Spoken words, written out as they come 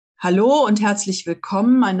Hallo und herzlich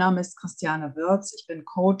willkommen. Mein Name ist Christiane Würz. Ich bin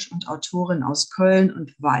Coach und Autorin aus Köln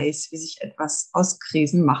und weiß, wie sich etwas aus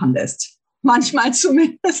Krisen machen lässt. Manchmal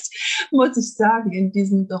zumindest, muss ich sagen, in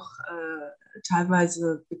diesen doch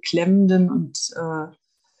teilweise beklemmenden und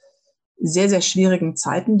sehr, sehr schwierigen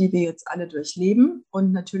Zeiten, die wir jetzt alle durchleben.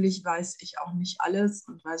 Und natürlich weiß ich auch nicht alles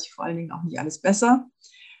und weiß ich vor allen Dingen auch nicht alles besser.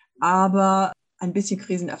 Aber ein bisschen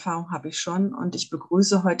Krisenerfahrung habe ich schon und ich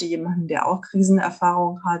begrüße heute jemanden, der auch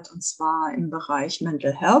Krisenerfahrung hat, und zwar im Bereich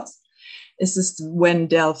Mental Health. Es ist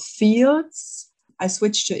Wendell Fields. I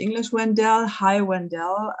switched to English, Wendell. Hi,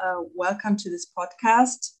 Wendell. Welcome to this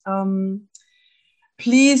podcast.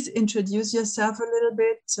 Please introduce yourself a little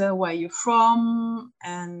bit, where you're from,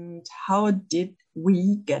 and how did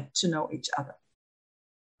we get to know each other?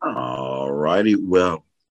 All righty. Well,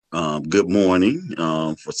 good morning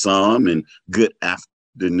for some and good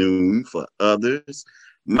afternoon for others.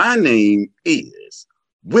 My name is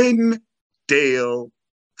Wendell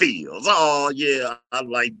Fields. Oh, yeah, I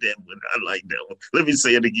like that one. I like that one. Let me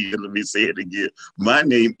say it again. My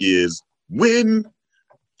name is Wendell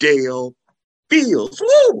Fields.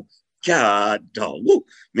 Woo! God dog. Woo.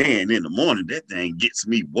 Man, in the morning, that thing gets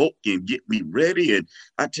me woke and get me ready. And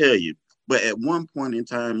I tell you, but at one point in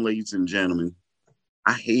time, ladies and gentlemen,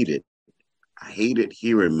 I hated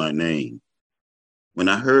hearing my name. When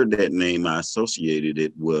I heard that name, I associated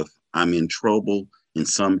it with I'm in trouble in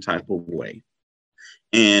some type of way.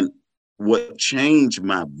 And what changed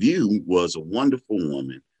my view was a wonderful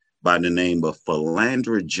woman by the name of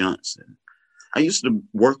Philandra Johnson. I used to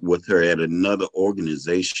work with her at another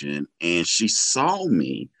organization, and she saw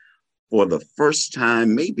me for the first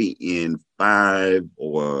time, maybe in 5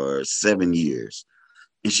 or 7 years.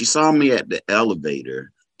 And she saw me at the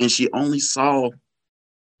elevator, and she only saw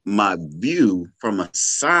my view from a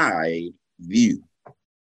side view.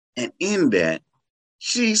 And in that,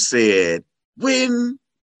 she said,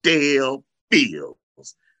 Wendell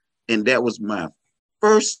Fields. And that was my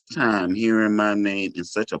first time hearing my name in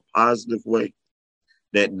such a positive way.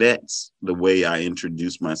 That's the way I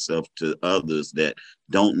introduce myself to others that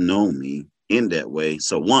don't know me in that way.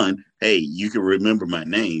 So one, hey, you can remember my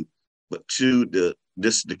name, but two, to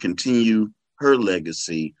continue her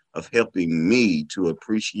legacy of helping me to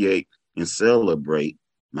appreciate and celebrate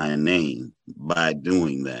my name by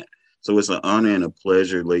doing that. So it's an honor and a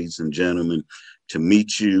pleasure, ladies and gentlemen, to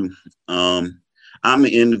meet you. I'm an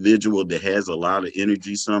individual that has a lot of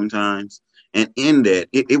energy sometimes. And in that,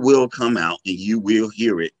 it will come out and you will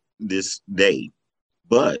hear it this day.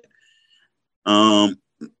 But my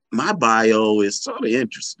bio is sort of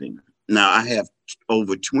interesting. Now, I have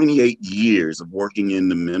over 28 years of working in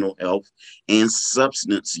the mental health and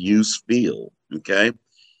substance use field, okay?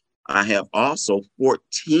 I have also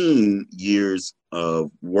 14 years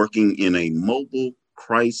of working in a mobile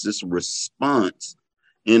crisis response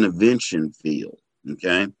intervention field,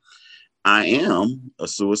 okay? I am a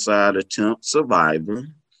suicide attempt survivor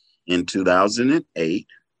in 2008.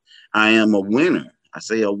 I am a winner. I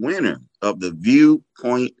say a winner of the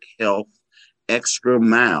Viewpoint Health Extra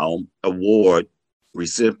Mile Award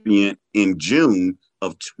recipient in June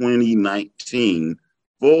of 2019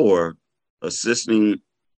 for assisting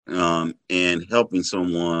and helping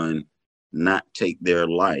someone not take their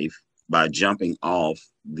life by jumping off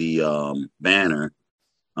the banner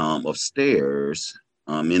of stairs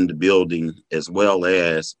in the building, as well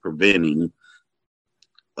as preventing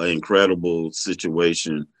an incredible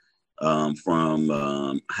situation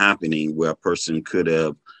from happening where a person could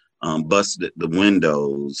have busted the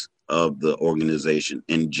windows of the organization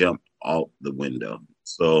and jumped off the window.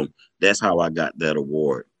 So that's how I got that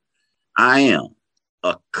award. I am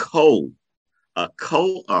a co-author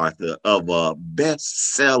of a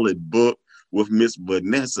best-selling book with Miss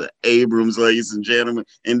Vanessa Abrams, ladies and gentlemen.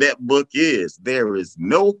 And that book is There Is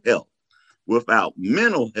No Health Without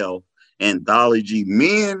Mental Health, Anthology,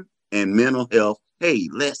 Men and Mental Health. Hey,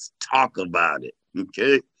 let's talk about it,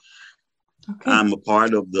 okay? I'm a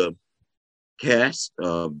part of the cast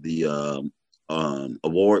of the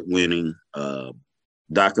award-winning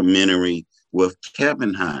documentary with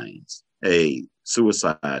Kevin Hines, a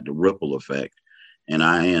Suicide, the Ripple Effect. And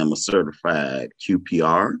I am a certified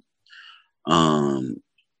QPR,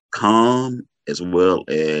 CALM, as well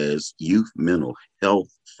as youth mental health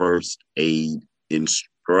first aid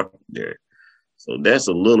instructor. So that's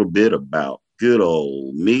a little bit about good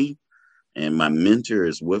old me. And my mentor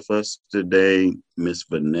is with us today, Miss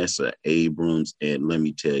Vanessa Abrams. And let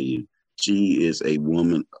me tell you, she is a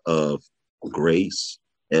woman of grace,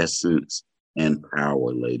 essence, and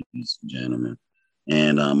power, ladies and gentlemen.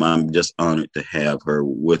 And I'm just honored to have her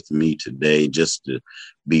with me today, just to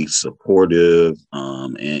be supportive.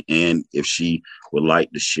 And if she would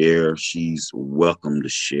like to share, she's welcome to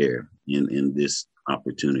share in this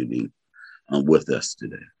opportunity with us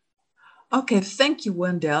today. Okay, thank you,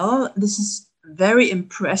 Wendell. This is very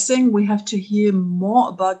impressive. We have to hear more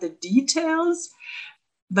about the details.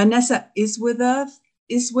 Vanessa is with us.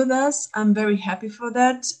 I'm very happy for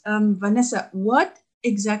that. Vanessa, what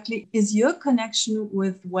exactly is your connection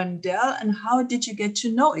with Wendell, and how did you get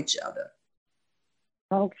to know each other?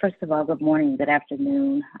 Well, first of all, good morning, good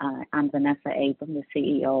afternoon. I'm Vanessa Abram, the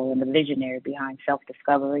CEO and the visionary behind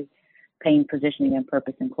Self-Discovery, Pain Positioning and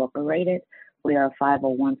Purpose Incorporated. We are a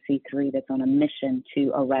 501c3 that's on a mission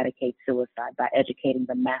to eradicate suicide by educating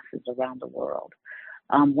the masses around the world.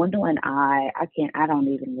 Wendell and I don't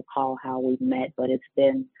even recall how we met, but it's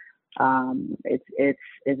been a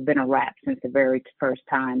wrap since the very first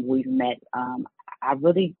time we've met. I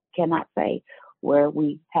really cannot say where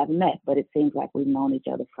we have met, but it seems like we've known each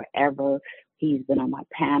other forever. He's been on my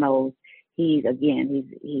panels. He is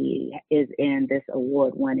in this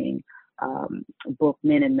award-winning book,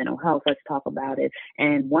 Men in Mental Health. Let's talk about it.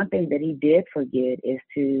 And one thing that he did forget is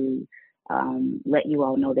to let you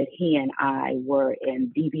all know that he and I were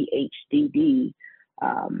in DBHDD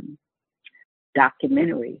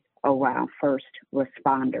documentary around first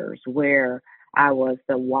responders, where I was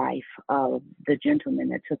the wife of the gentleman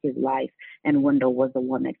that took his life, and Wendell was the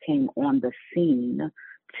one that came on the scene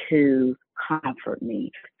to comfort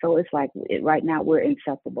me. So it's like right now we're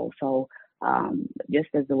inseparable. So just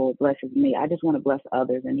as the Lord blesses me, I just want to bless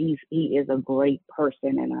others. And he is a great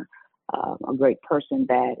person, and a great person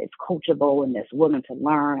that is coachable and that's willing to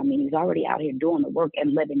learn. I mean, he's already out here doing the work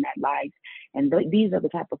and living that life. And these are the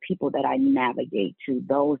type of people that I navigate to,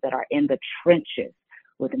 those that are in the trenches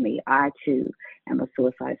with me. I too am a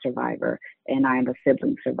suicide survivor, and I am a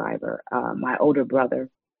sibling survivor. My older brother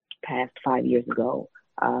passed 5 years ago.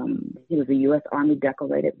 He was a U.S. Army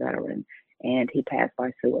decorated veteran, and he passed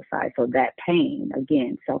by suicide. So that pain,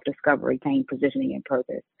 again, self-discovery, pain, positioning, and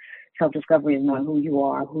purpose. Self-discovery is knowing who you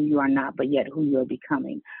are not, but yet who you are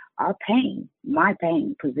becoming. Our pain, my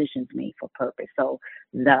pain, positions me for purpose. So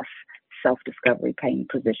thus, self-discovery, pain,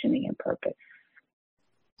 positioning, and purpose.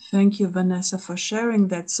 Thank you, Vanessa, for sharing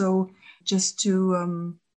that. So just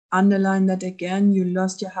to underline that again, you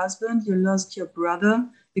lost your husband, you lost your brother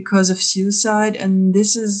because of suicide, and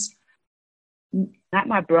this is... Not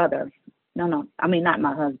my brother. No. I mean, not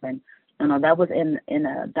my husband. No, that was in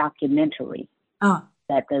a documentary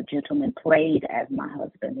that the gentleman played as my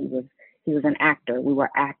husband. He was an actor. We were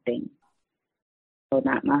acting. So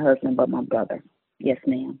not my husband, but my brother. Yes,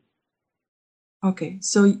 ma'am. Okay,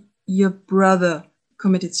 so your brother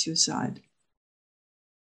committed suicide.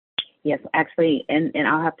 Yes, actually, and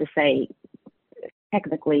I'll have to say,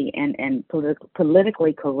 technically and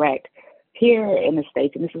politically correct, here in the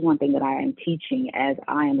States, and this is one thing that I am teaching as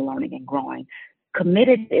I am learning and growing,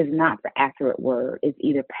 committed is not the accurate word. It's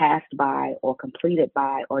either passed by or completed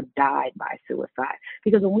by or died by suicide.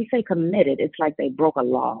 Because when we say committed, it's like they broke a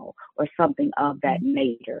law or something of that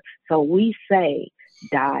nature. So we say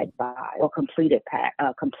died by or completed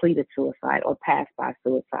suicide or passed by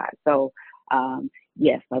suicide. So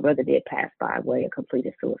yes, my brother did pass by way of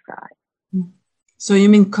completed suicide. So you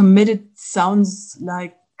mean committed sounds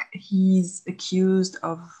like he's accused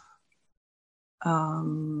of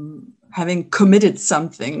having committed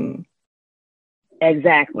something.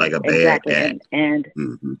 Exactly. Like a bad act. And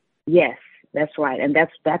mm-hmm. Yes, that's right. And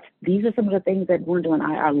these are some of the things that Wendell and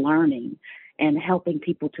I are learning and helping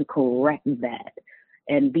people to correct that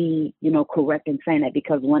and be, correct in saying that,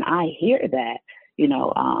 because when I hear that,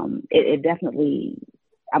 it definitely,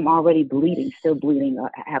 I'm already bleeding, still bleeding, I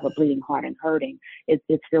have a bleeding heart and hurting. It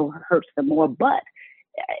still hurts the more, but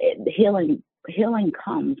healing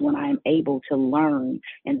comes when I am able to learn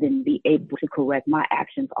and then be able to correct my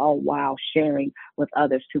actions, all while sharing with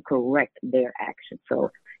others to correct their actions.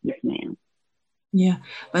 So yes, ma'am. Yeah.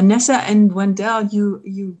 Vanessa and Wendell,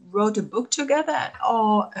 you wrote a book together,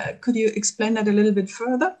 or could you explain that a little bit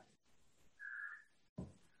further?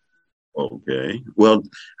 Okay. Well,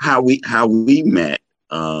 how we met,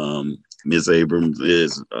 Ms. Abrams,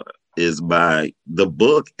 is by the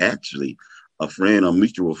book, actually. A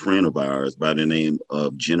mutual friend of ours by the name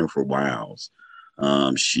of Jennifer Wiles.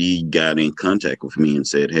 She got in contact with me and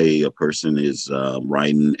said, hey, a person is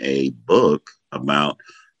writing a book about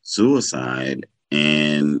suicide,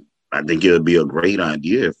 and I think it would be a great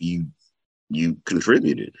idea if you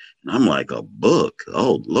contributed. And I'm like, a book?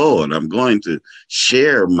 Oh, Lord, I'm going to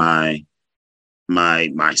share my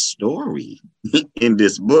story in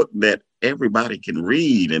this book that everybody can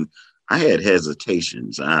read. And I had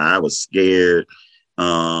hesitations. I was scared.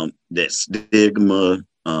 That stigma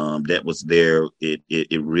that was there,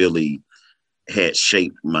 it really had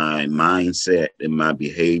shaped my mindset and my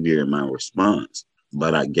behavior and my response.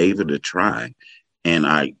 But I gave it a try, and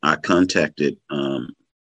I contacted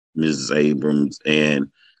Mrs. Abrams,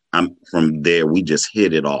 and from there we just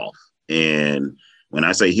hit it off. And when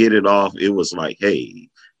I say hit it off, it was like, hey,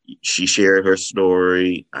 she shared her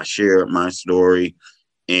story, I shared my story,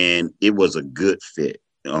 and it was a good fit.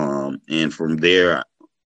 And from there,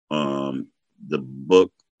 the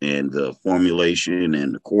book and the formulation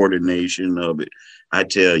and the coordination of it, I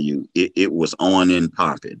tell you, it was on and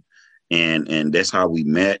popping. And that's how we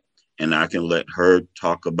met. And I can let her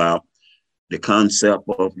talk about the concept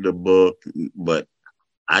of the book, but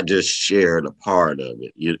I just shared a part of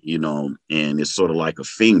it, you know, and it's sort of like a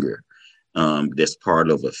finger that's part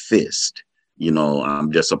of a fist. You know,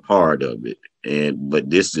 I'm just a part of it. But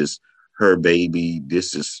this is her baby.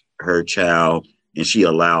 This is her child. And she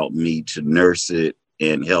allowed me to nurse it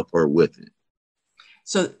and help her with it.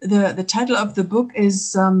 So the title of the book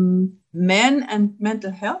is Men and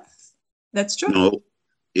Mental Health. That's true? No,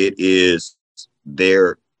 it is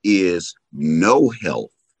There Is No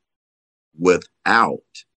Health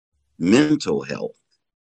Without Mental Health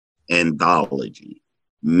Anthology.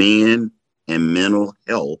 Men and Mental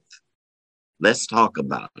Health. Let's talk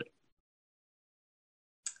about it.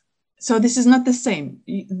 So this is not the same.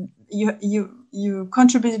 You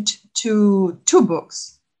contributed to 2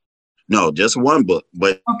 books. No, just one book,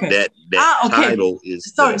 but okay. that title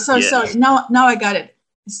is sorry. Now I got it.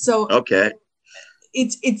 So okay,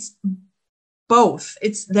 it's both.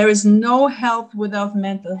 There is no health without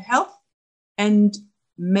mental health, and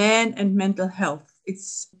men and mental health.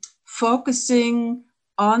 It's focusing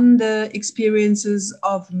on the experiences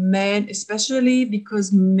of men, especially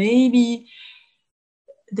because maybe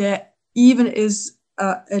there even is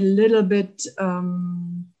a little bit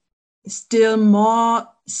still more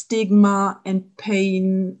stigma and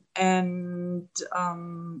pain and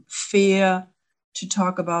fear to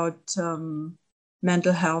talk about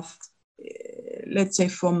mental health, let's say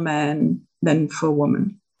for men than for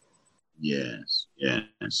women. Yes.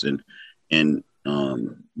 And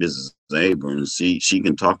Mrs. Abrams, she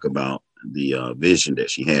can talk about the vision that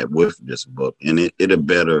she had with this book, and it'll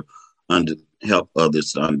better help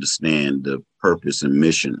others to understand the purpose and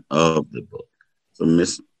mission of the book. So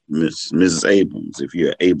Mrs. Abrams, if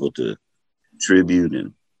you're able to contribute.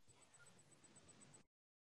 And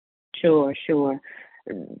Sure.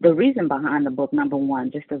 The reason behind the book, number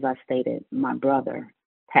one, just as I stated, my brother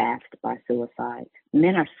passed by suicide.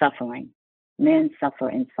 Men are suffering. Men suffer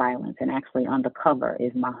in silence, and actually on the cover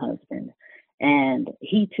is my husband. And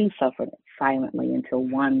he too suffered silently until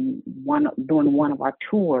during one of our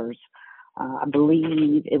tours, I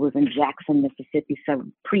believe it was in Jackson, Mississippi,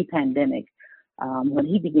 pre-pandemic, when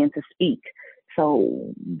he began to speak.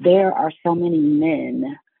 So there are so many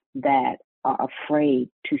men that are afraid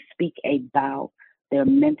to speak about their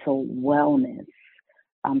mental wellness,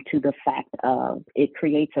 to the fact of it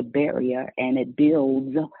creates a barrier and it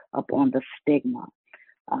builds upon the stigma.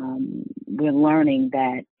 We're learning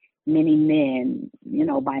that many men,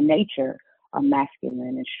 by nature, are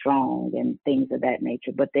masculine and strong and things of that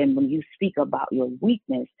nature. But then when you speak about your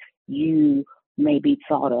weakness, you may be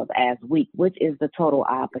thought of as weak, which is the total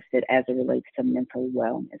opposite as it relates to mental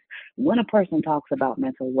wellness. When a person talks about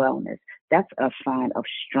mental wellness, that's a sign of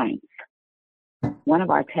strength. One of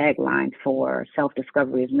our taglines for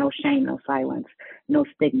self-discovery is no shame, no silence, no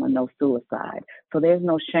stigma, no suicide. So there's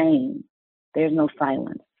no shame, there's no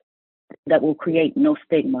silence that will create no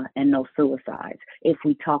stigma and no suicides if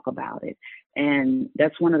we talk about it. And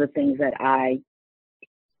that's one of the things that I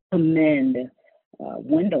commend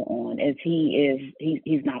Wendell on, is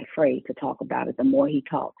he's not afraid to talk about it. The more he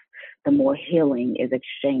talks, the more healing is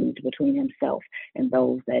exchanged between himself and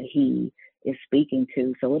those that he is speaking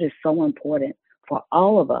to. So it is so important for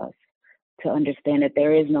all of us to understand that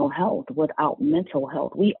there is no health without mental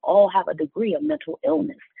health. We all have a degree of mental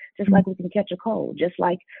illness, just like we can catch a cold, just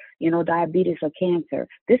like, diabetes or cancer.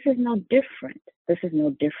 This is no different.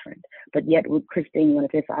 But yet with Christine,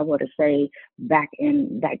 if I were to say back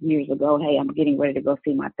years ago, hey, I'm getting ready to go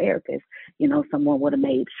see my therapist, someone would have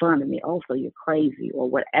made fun of me. Oh, so you're crazy, or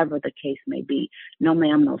whatever the case may be. No,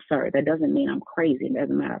 ma'am, no, sir. That doesn't mean I'm crazy. As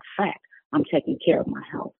a matter of fact, I'm taking care of my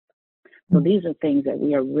health. So these are things that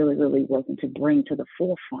we are really, really working to bring to the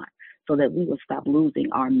forefront so that we will stop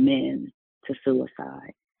losing our men to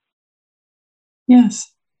suicide.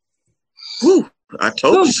 Yes. Whew, I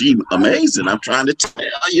told you she's amazing. I'm trying to tell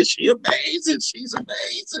you, she's amazing. She's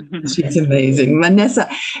amazing. She's amazing. Vanessa,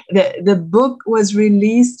 the book was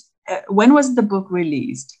released when was the book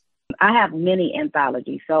released? I have many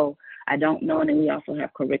anthologies, so I don't know. And then we also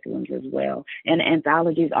have curriculums as well. And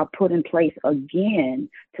anthologies are put in place again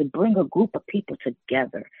to bring a group of people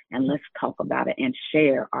together and let's talk about it and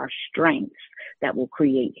share our strengths that will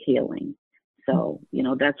create healing. So,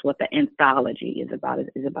 that's what the anthology is about. It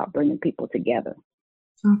is about bringing people together.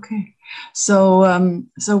 Okay. So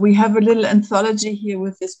we have a little anthology here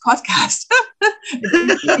with this podcast.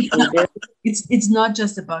 It's not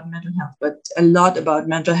just about mental health, but a lot about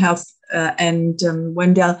mental health. And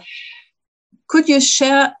Wendell, could you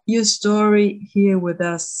share your story here with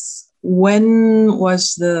us? When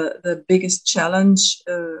was the biggest challenge,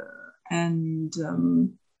 and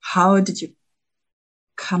how did you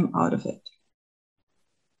come out of it?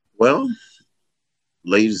 Well,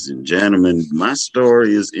 ladies and gentlemen, my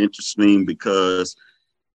story is interesting because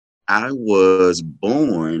I was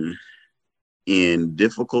born in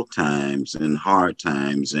difficult times and hard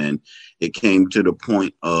times. And it came to the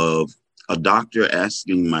point of a doctor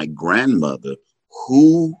asking my grandmother,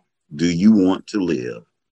 who do you want to live?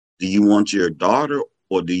 Do you want your daughter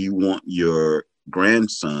or do you want your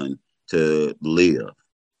grandson to live?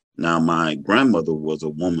 Now, my grandmother was a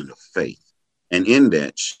woman of faith. And in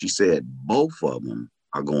that, she said, both of them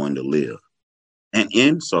are going to live.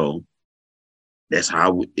 And so that's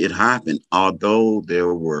how it happened, although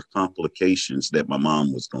there were complications that my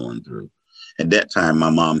mom was going through. At that time, my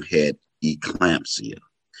mom had eclampsia.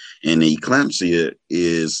 And eclampsia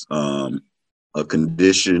is a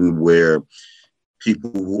condition where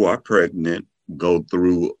people who are pregnant go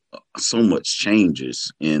through so much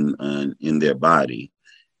changes in their body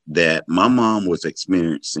that my mom was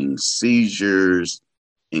experiencing seizures,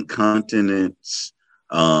 incontinence.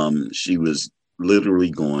 She was literally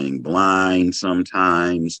going blind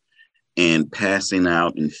sometimes and passing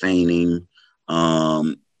out and fainting.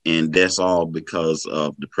 And that's all because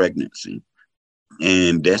of the pregnancy.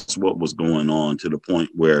 And that's what was going on, to the point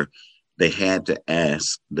where they had to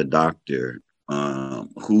ask the doctor,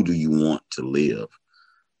 who do you want to live?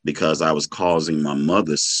 Because I was causing my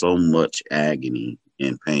mother so much agony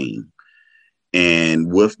and pain.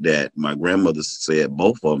 And with that, my grandmother said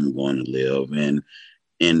both of them were going to live. And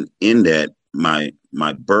in that,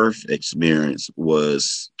 my birth experience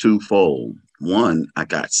was twofold. One, I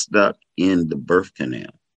got stuck in the birth canal.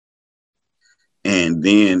 And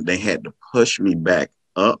then they had to push me back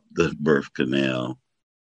up the birth canal.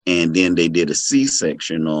 And then they did a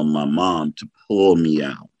C-section on my mom to pull me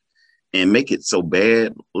out. And make it so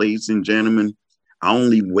bad, ladies and gentlemen, I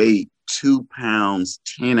only weighed 2 pounds,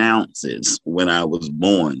 10 ounces when I was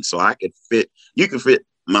born. So you could fit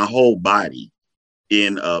my whole body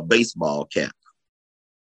in a baseball cap.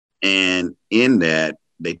 And in that,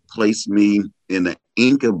 they placed me in an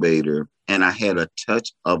incubator, and I had a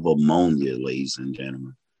touch of ammonia, ladies and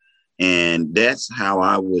gentlemen. And that's how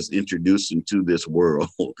I was introduced into this world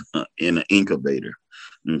in an incubator.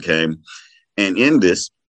 Okay. And in this,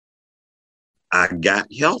 I got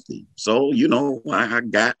healthy. So, I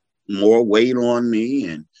got more weight on me.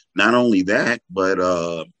 And not only that, but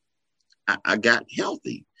I got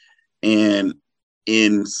healthy. And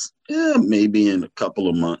maybe in a couple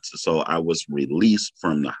of months or so, I was released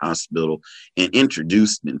from the hospital and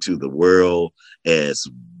introduced into the world as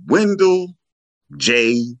Wendell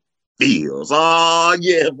J. Fields. Oh,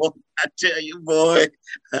 yeah, boy, I tell you, boy,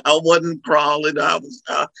 I wasn't crawling. I was,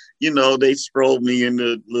 they strolled me in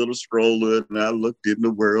the little stroller, and I looked in the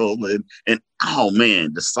world, and oh,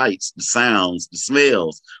 man, the sights, the sounds, the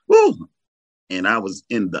smells, woo. And I was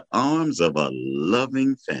in the arms of a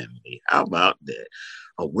loving family. How about that?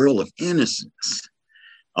 A world of innocence.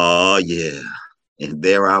 Oh, yeah. And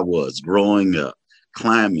there I was growing up,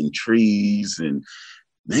 climbing trees and,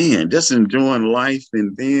 man, just enjoying life.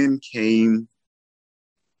 And then came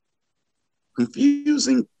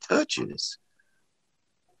confusing touches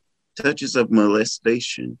of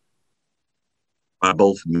molestation by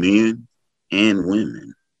both men and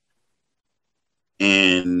women.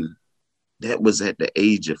 And that was at the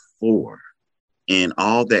age of 4. And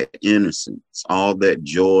all that innocence, all that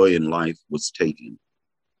joy in life was taken.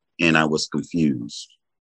 And I was confused.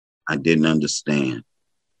 I didn't understand.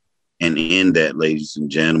 And in that, ladies and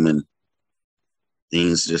gentlemen,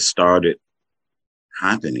 things just started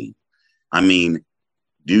happening. I mean,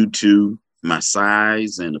 due to my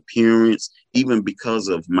size and appearance, even because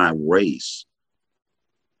of my race,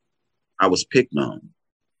 I was picked on.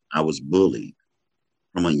 I was bullied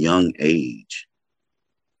from a young age.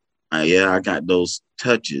 I got those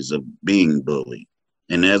touches of being bullied.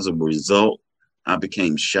 And as a result, I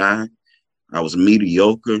became shy. I was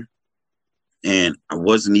mediocre, and I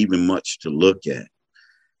wasn't even much to look at.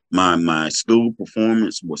 My school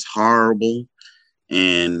performance was horrible.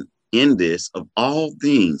 And in this, of all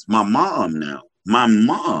things, my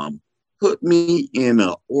mom put me in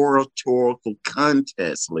an oratorical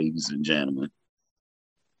contest, ladies and gentlemen.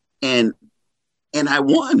 And I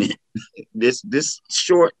won it. This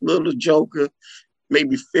short little joker,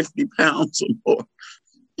 maybe 50 pounds or more.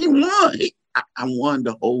 He won. I won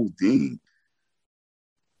the whole thing.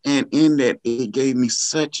 And in that, it gave me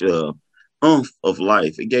such a oomph of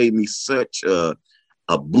life. It gave me such a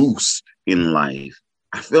boost in life.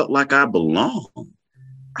 I felt like I belonged.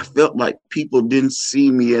 I felt like people didn't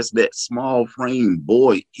see me as that small frame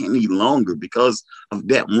boy any longer because of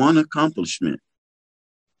that one accomplishment.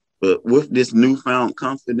 But with this newfound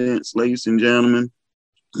confidence, ladies and gentlemen,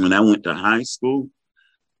 when I went to high school,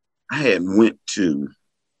 I had went to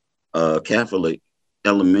Catholic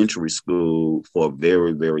elementary school for a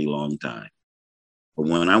very, very long time. But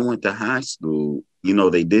when I went to high school,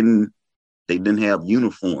 they didn't have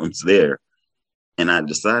uniforms there. And I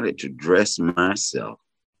decided to dress myself.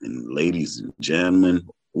 And ladies and gentlemen,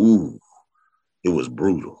 it was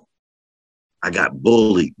brutal. I got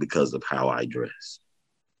bullied because of how I dressed.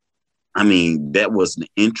 I mean, that was an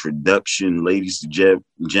introduction, ladies and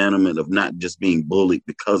gentlemen, of not just being bullied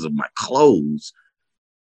because of my clothes,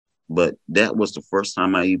 but that was the first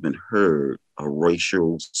time I even heard a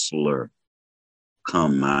racial slur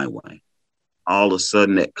come my way. All of a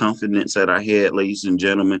sudden, that confidence that I had, ladies and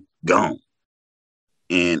gentlemen, gone.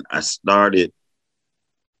 And I started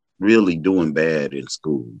really doing bad in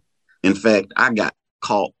school. In fact, I got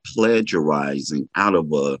caught plagiarizing out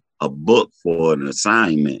of a book for an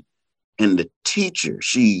assignment. And the teacher,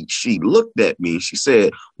 she looked at me and she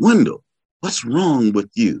said, "Wendell, what's wrong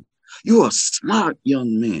with you? You're a smart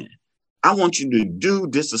young man. I want you to do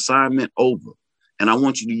this assignment over. And I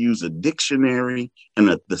want you to use a dictionary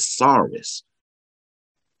and a thesaurus.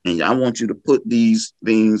 And I want you to put these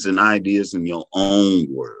things and ideas in your own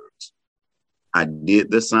words." I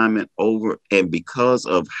did the assignment over. And because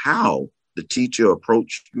of how the teacher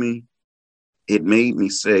approached me, it made me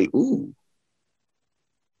say, ooh.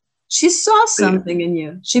 She saw something in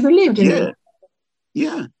you. She believed in you.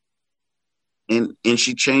 Yeah. And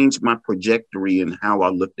she changed my trajectory in how I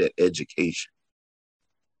looked at education.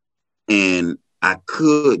 And I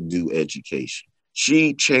could do education.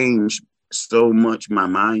 She changed so much my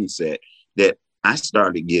mindset that I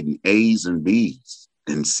started getting A's and B's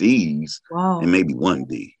and C's, and maybe one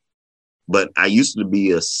D. But I used to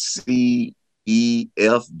be a C, E,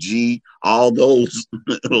 F, G, all those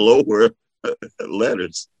lower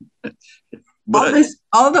letters. But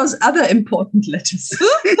all those other important letters.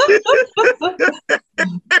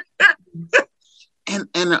 and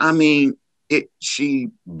I mean, she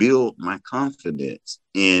built my confidence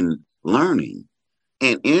in learning.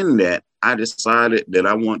 And in that, I decided that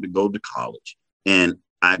I wanted to go to college. And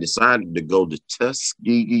I decided to go to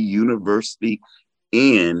Tuskegee University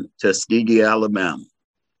in Tuskegee, Alabama.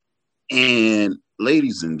 And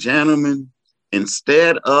ladies and gentlemen,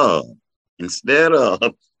 instead of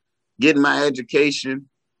getting my education,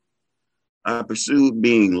 I pursued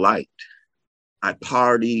being liked. I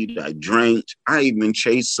partied, I drank, I even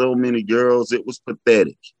chased so many girls, it was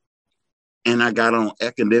pathetic. And I got on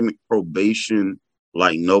academic probation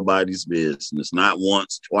like nobody's business, not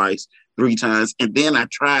once, twice, 3 times. And then I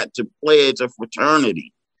tried to pledge a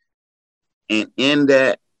fraternity. And in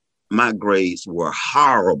that, my grades were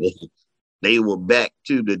horrible. They were back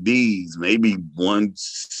to the D's, maybe one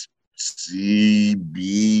C,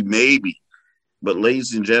 B, maybe. But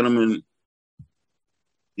ladies and gentlemen,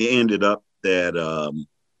 it ended up that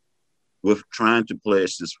with trying to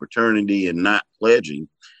pledge this fraternity and not pledging,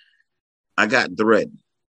 I got threatened.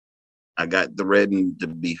 I got threatened to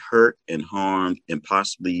be hurt and harmed and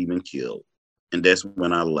possibly even killed. And that's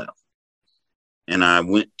when I left. And I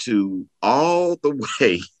went all the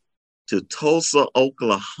way to Tulsa,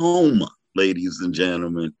 Oklahoma, ladies and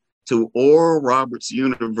gentlemen, to Oral Roberts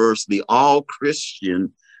University, all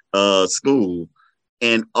Christian school.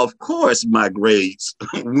 And of course, my grades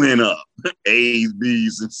went up, A's,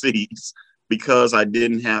 B's, and C's, because I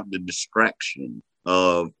didn't have the distraction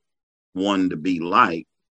of wanting to be liked.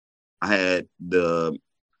 I had the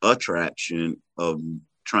attraction of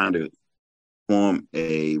trying to form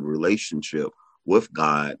a relationship with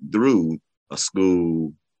God through a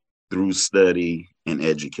school, through study and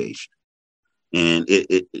education. And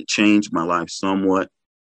it changed my life somewhat,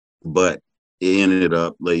 but it ended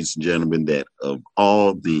up, ladies and gentlemen, that of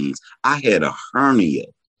all these, I had a hernia.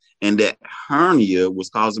 And that hernia was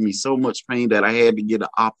causing me so much pain that I had to get an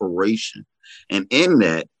operation. And in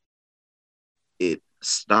that, it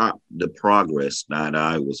stopped the progress that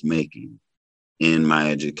I was making. in my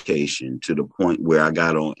education to the point where I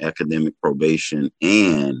got on academic probation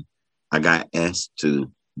and I got asked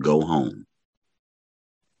to go home.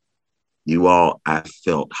 You all, I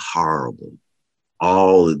felt horrible.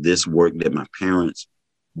 All of this work that my parents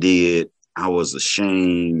did, I was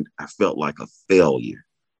ashamed. I felt like a failure.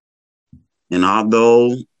 And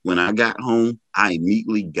although when I got home, I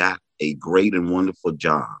immediately got a great and wonderful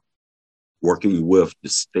job working with the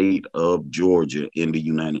state of Georgia in the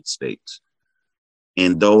United States.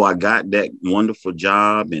 And though I got that wonderful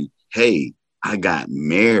job and hey, I got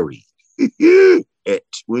married at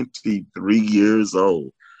 23 years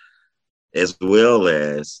old, as well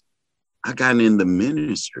as I got in the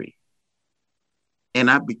ministry and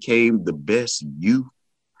I became the best youth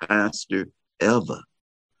pastor ever.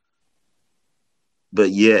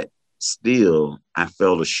 But yet still, I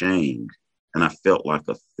felt ashamed and I felt like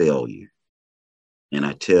a failure. And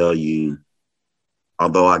I tell you,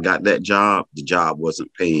 although I got that job, the job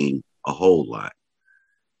wasn't paying a whole lot.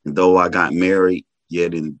 And though I got married,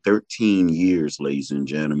 yet in 13 years, ladies and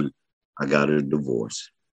gentlemen, I got a divorce.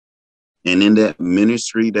 And in that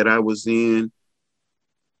ministry that I was in,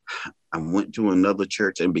 I went to another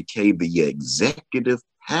church and became the executive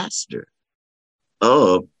pastor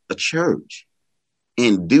of a church.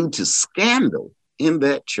 And due to scandal in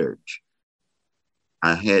that church,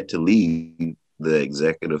 I had to leave the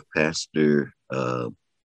executive pastor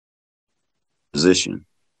position.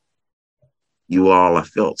 You all, I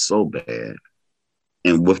felt so bad.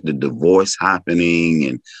 And with the divorce happening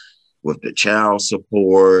and with the child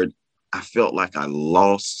support, I felt like I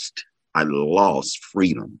lost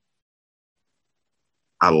freedom.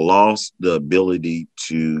 I lost the ability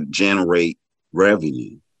to generate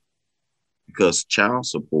revenue because child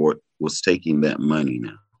support was taking that money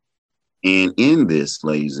now. And in this,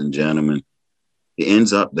 ladies and gentlemen, it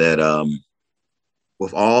ends up that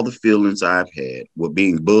with all the feelings I've had, with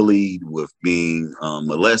being bullied, with being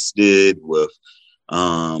molested, with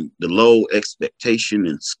the low expectation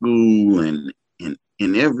in school and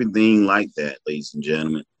everything like that, ladies and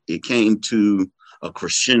gentlemen, it came to a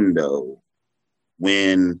crescendo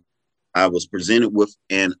when I was presented with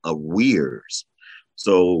an arrears.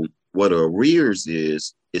 So what arrears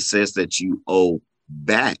is, it says that you owe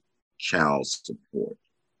back child support,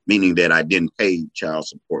 meaning that I didn't pay child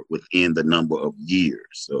support within the number of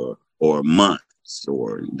years or months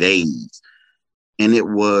or days. And it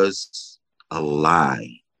was a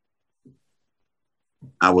lie.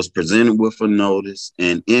 I was presented with a notice,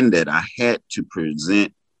 and in that I had to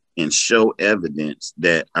present and show evidence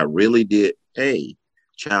that I really did pay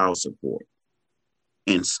child support.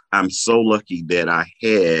 And I'm so lucky that I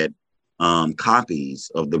had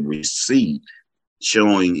copies of the receipt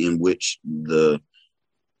showing in which the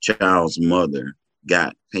child's mother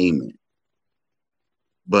got payment.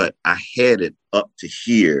 But I had it up to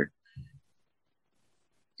here.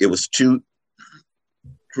 It was too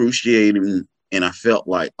cruciating, and I felt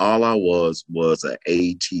like all I was an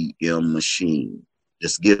ATM machine,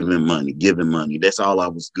 just giving money. That's all I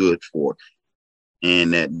was good for.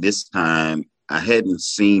 And at this time, I hadn't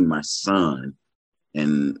seen my son,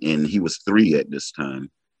 and he was 3 at this time,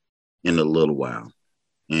 in a little while.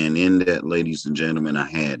 And in that, ladies and gentlemen, I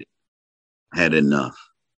had enough.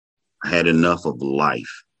 I had enough of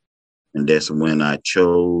life. And that's when I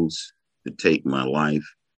chose to take my life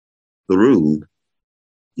through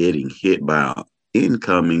getting hit by an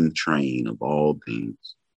incoming train of all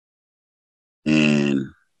things and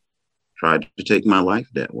tried to take my life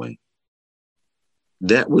that way.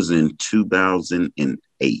 That was in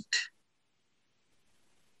 2008.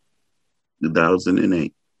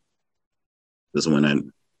 2008 is when I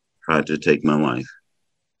tried to take my life.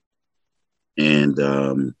 And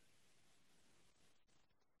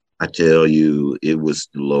I tell you, it was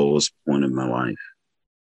the lowest point in my life.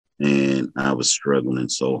 And I was struggling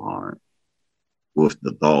so hard with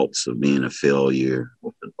the thoughts of being a failure,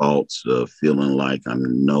 with the thoughts of feeling like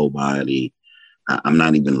I'm nobody. I'm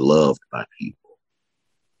not even loved by people.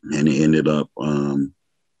 And it ended up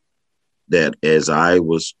that as I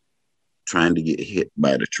was trying to get hit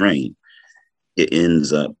by the train, it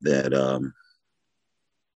ends up that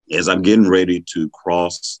as I'm getting ready to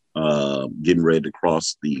cross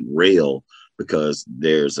the rail, because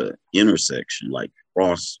there's an intersection, like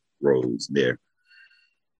crossroads there.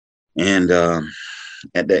 And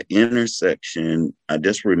at that intersection, I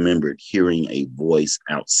just remembered hearing a voice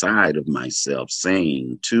outside of myself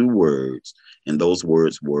saying 2 words, and those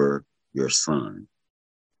words were, "Your son."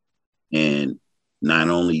 And not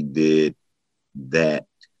only did that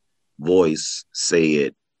voice say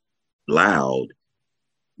it loud,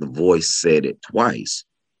 the voice said it twice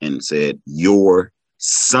and said, "Your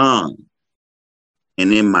son."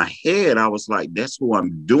 And in my head, I was like, that's who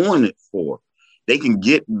I'm doing it for. They can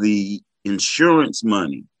get the insurance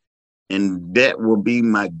money, and that will be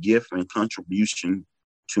my gift and contribution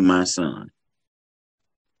to my son.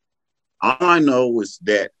 All I know is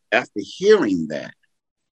that after hearing that,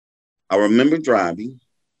 I remember driving,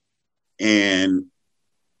 and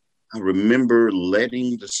I remember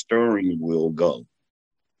letting the steering wheel go.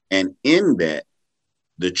 And in that,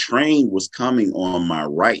 the train was coming on my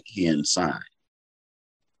right-hand side.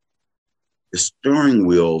 The steering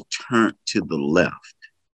wheel turned to the left.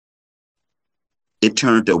 It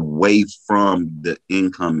turned away from the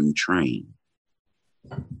incoming train.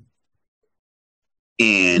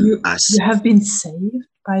 And you have been saved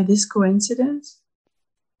by this coincidence?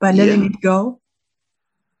 By letting it go?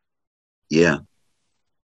 Yeah.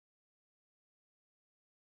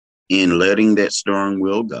 In letting that steering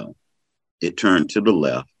wheel go, it turned to the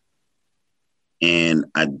left. And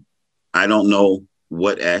I don't know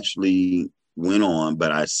what actually went on,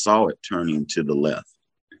 but I saw it turning to the left.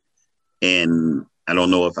 And I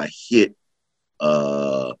don't know if I hit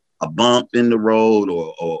a bump in the road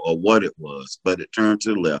or what it was, but it turned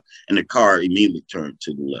to the left, and the car immediately turned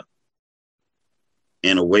to the left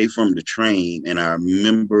and away from the train. And I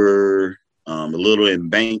remember a little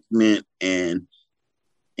embankment, and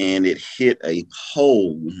it hit a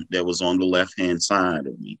pole that was on the left-hand side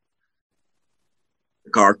of me.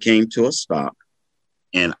 The car came to a stop,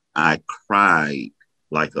 and I cried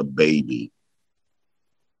like a baby.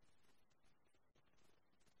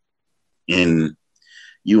 And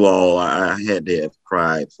you all, I had to have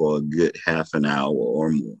cried for a good half an hour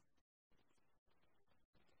or more.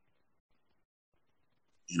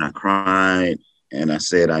 And I cried, and I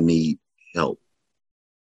said, I need help.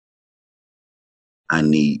 I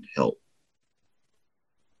need help.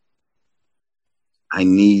 I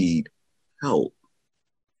need help.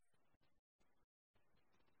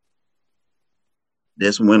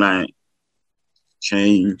 That's when I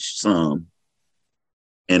changed some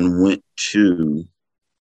and went to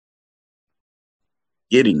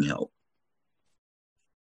getting help.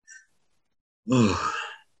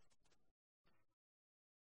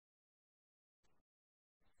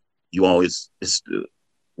 You always, it's the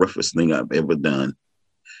roughest thing I've ever done.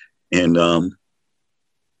 And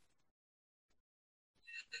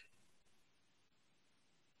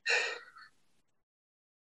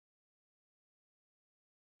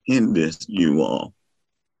in this, you all,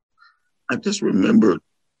 I just remember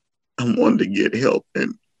I wanted to get help,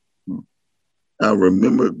 and I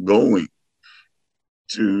remember going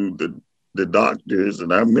to the doctors,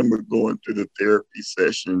 and I remember going to the therapy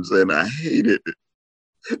sessions, and I hated it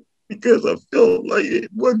because I felt like it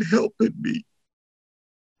wasn't helping me.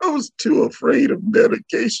 I was too afraid of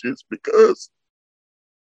medications because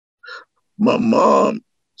my mom,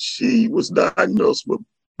 she was diagnosed with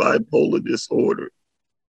bipolar disorder.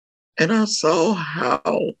 And I saw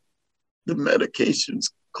how the medications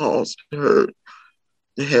caused her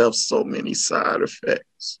to have so many side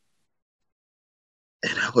effects.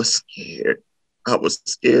 And I was scared. I was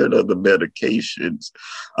scared of the medications.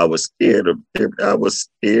 I was scared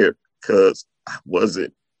because I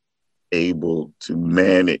wasn't able to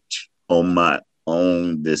manage on my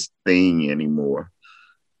own this thing anymore.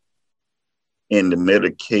 And the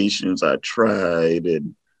medications I tried,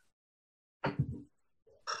 and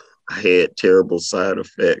I had terrible side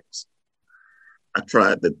effects. I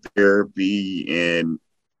tried the therapy, and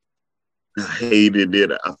I hated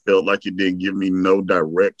it. I felt like it didn't give me no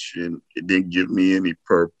direction. It didn't give me any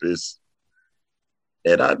purpose.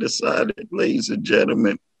 And I decided, ladies and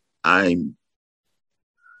gentlemen, I'm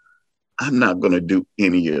not going to do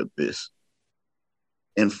any of this.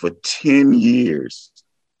 And for 10 years,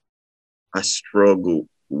 I struggled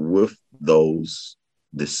with those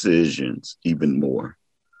decisions even more.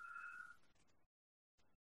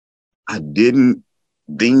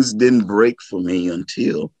 Things didn't break for me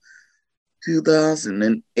until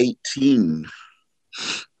 2018,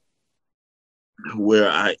 where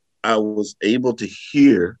I was able to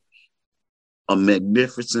hear a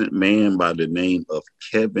magnificent man by the name of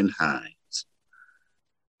Kevin Hines.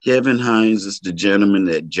 Kevin Hines is the gentleman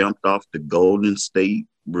that jumped off the Golden State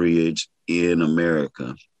Bridge in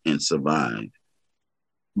America and survived.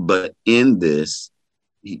 But in this,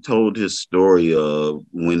 he told his story of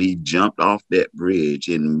when he jumped off that bridge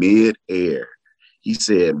in midair. He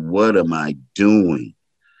said, "What am I doing?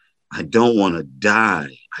 I don't want to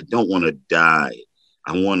die. I don't want to die.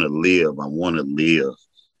 I want to live. I want to live."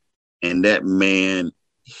 And that man,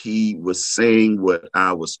 he was saying what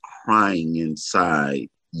I was crying inside,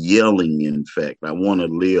 yelling, in fact, I want to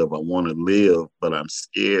live, but I'm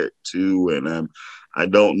scared too, and I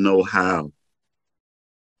don't know how.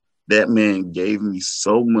 That man gave me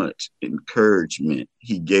so much encouragement.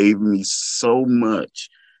 He gave me so much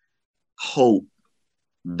hope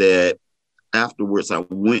that afterwards I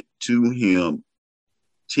went to him,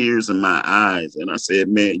 tears in my eyes, and I said,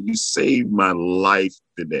 man, you saved my life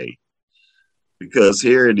today. Because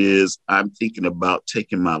here it is, I'm thinking about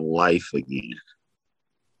taking my life again.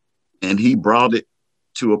 And he brought it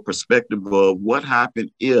to a perspective of what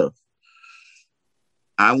happened if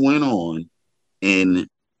I went on and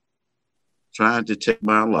tried to take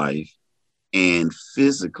my life and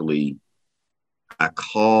physically I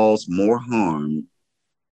caused more harm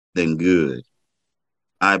than good.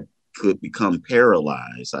 I could become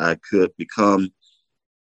paralyzed. I could become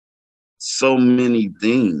so many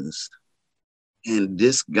things. And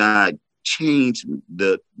this guy changed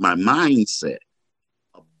my mindset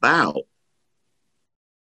about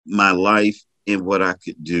my life and what I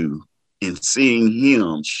could do. And seeing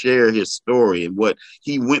him share his story and what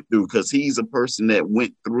he went through, because he's a person that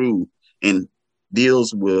went through and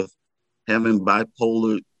deals with having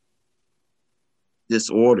bipolar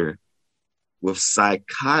disorder with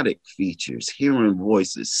psychotic features, hearing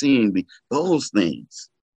voices, seeing those things.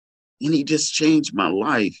 And he just changed my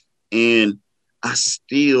life. And I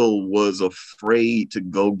still was afraid to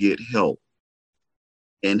go get help.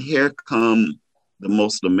 And here come the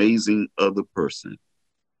most amazing other person,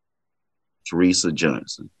 Teresa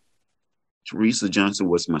Johnson. Teresa Johnson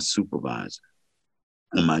was my supervisor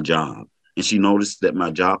on my job. And she noticed that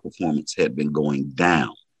my job performance had been going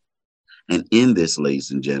down. And in this,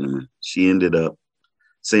 ladies and gentlemen, she ended up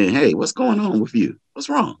saying, hey, what's going on with you? What's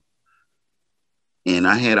wrong? And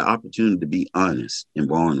I had an opportunity to be honest and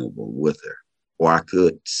vulnerable with her, or I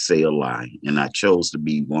could say a lie. And I chose to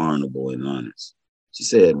be vulnerable and honest. She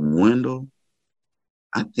said, Wendell,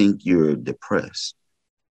 I think you're depressed.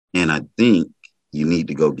 And I think you need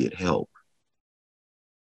to go get help.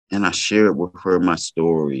 And I shared with her my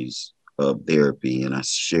stories of therapy, and I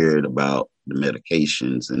shared about the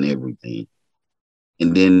medications and everything.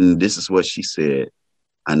 And then this is what she said: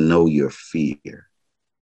 I know your fear.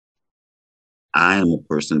 I am a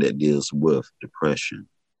person that deals with depression,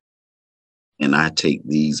 and I take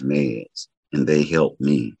these meds and they help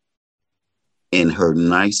me. And her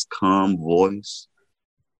nice, calm voice,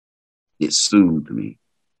 it soothed me.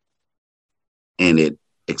 And it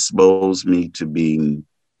exposed me to being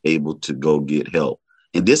able to go get help.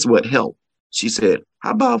 And this is what helped. She said,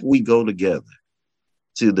 how about if we go together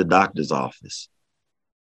to the doctor's office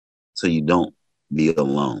so you don't be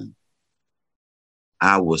alone?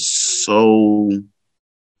 I was so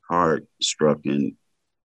heart-struck, and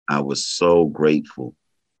I was so grateful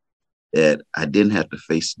that I didn't have to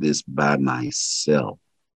face this by myself.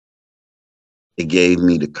 It gave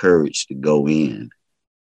me the courage to go in.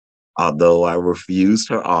 Although I refused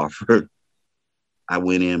her offer, I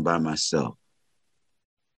went in by myself.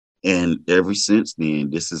 And ever since then,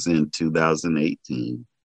 this is in 2018,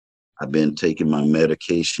 I've been taking my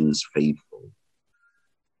medications faithfully.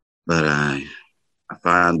 But I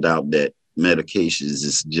found out that medications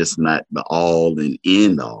is just not the all and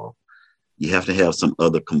end all. You have to have some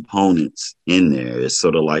other components in there. It's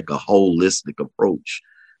sort of like a holistic approach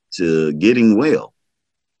to getting well.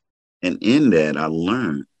 And in that, I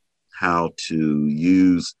learned how to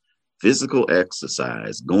use physical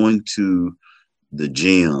exercise, going to the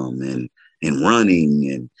gym and running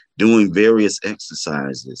and doing various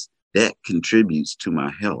exercises that contributes to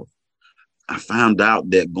my health. I found out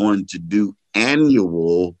that going to do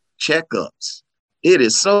annual checkups. It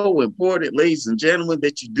is so important, ladies and gentlemen,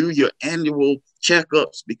 that you do your annual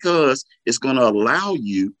checkups, because it's going to allow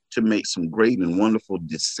you to make some great and wonderful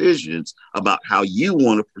decisions about how you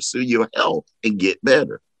want to pursue your health and get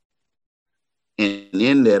better. And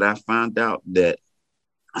in that, I found out that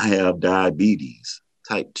I have diabetes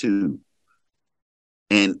type 2.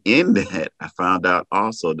 And in that, I found out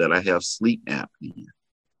also that I have sleep apnea.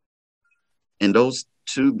 And those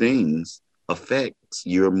two things affects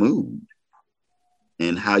your mood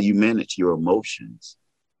and how you manage your emotions.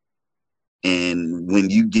 And when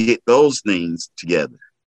you get those things together,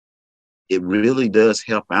 it really does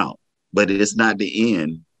help out. But it's not the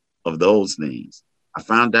end of those things. I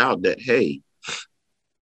found out that, hey,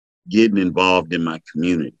 getting involved in my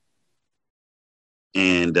community.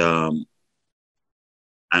 And I'm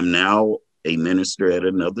now a minister at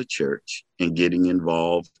another church and getting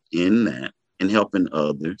involved in that and helping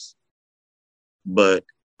others, but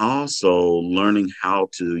also learning how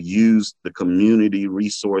to use the community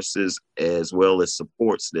resources as well as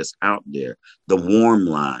supports that's out there, the warm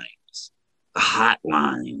lines, the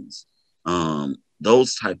hotlines,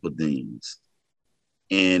 those type of things.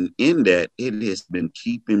 And in that, it has been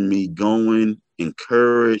keeping me going,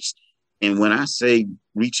 encouraged, And when I say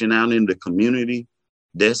reaching out in the community,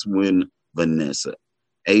 that's when Vanessa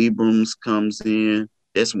Abrams comes in.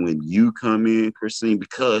 That's when you come in, Christine,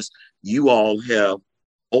 because you all have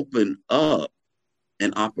opened up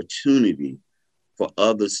an opportunity for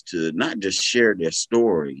others to not just share their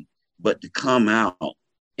story, but to come out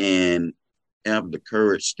and have the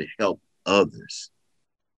courage to help others.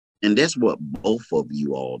 And that's what both of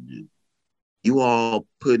you all do. You all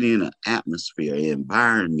put in an atmosphere, an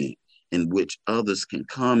environment in which others can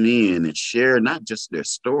come in and share not just their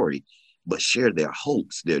story, but share their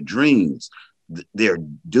hopes, their dreams. They're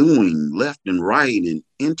doing left and right and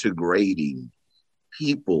integrating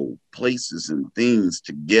people, places, and things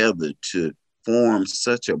together to form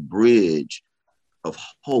such a bridge of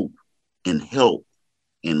hope and help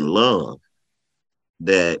and love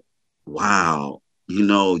that, wow,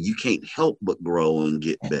 you can't help but grow and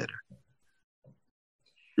get better.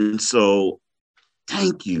 And so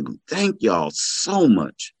thank you. Thank y'all so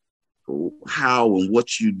much for how and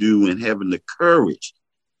what you do and having the courage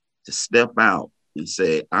to step out and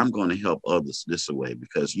say, I'm going to help others this way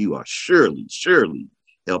because you are surely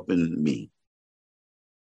helping me.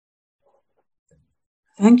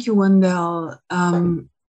 Thank you, Wendell.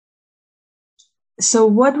 So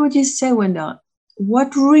what would you say, Wendell?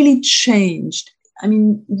 What really changed? I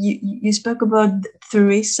mean, you spoke about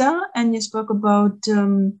Theresa and you spoke about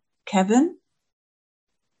Kevin.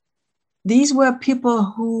 These were people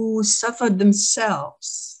who suffered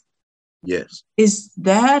themselves. Yes. Is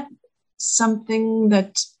that something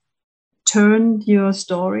that turned your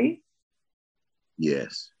story?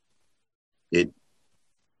 Yes.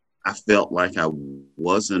 I felt like I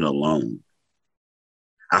wasn't alone.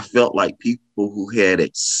 I felt like people who had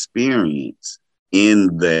experience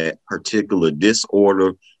in that particular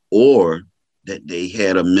disorder or that they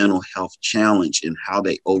had a mental health challenge and how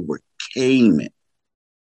they overcame it.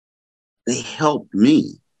 They helped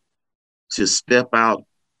me to step out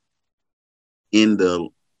in the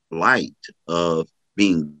light of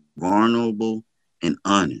being vulnerable and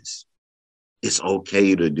honest. It's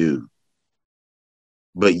okay to do.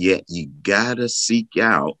 But yet you gotta seek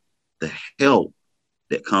out the help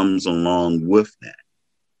that comes along with that.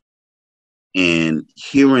 And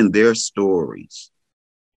hearing their stories,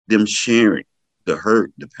 them sharing the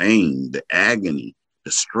hurt, the pain, the agony,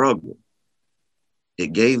 the struggle,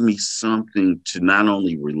 it gave me something to not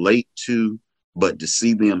only relate to, but to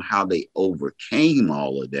see them how they overcame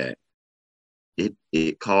all of that.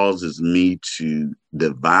 It causes me to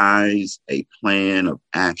devise a plan of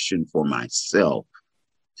action for myself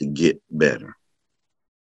to get better.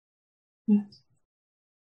 Yes.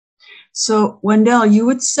 So, Wendell, you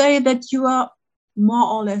would say that you are more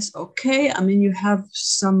or less okay. I mean, you have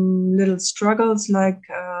some little struggles like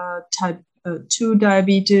type 2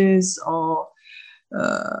 diabetes or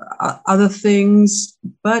other things,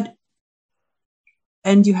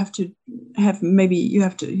 and you have to have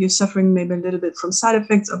you're suffering maybe a little bit from side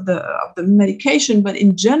effects of the medication, but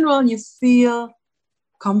in general, you feel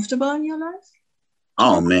comfortable in your life?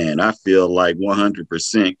 Oh man, I feel like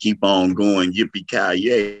 100% keep on going,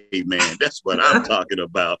 yippee-ki-yay, man. That's what I'm talking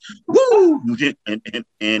about. Woo! And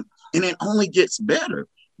it only gets better.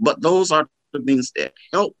 But those are the things that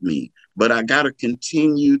help me. But I gotta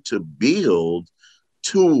continue to build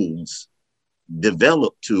tools,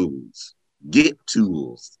 develop tools, get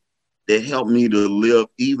tools that help me to live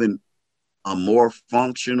even a more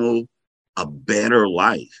functional, a better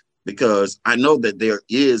life. Because I know that there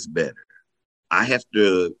is better. I have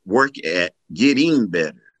to work at getting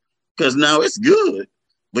better because now it's good,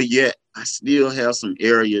 but yet I still have some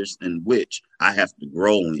areas in which I have to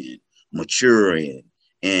grow in, mature in,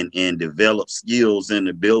 and develop skills and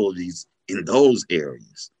abilities in those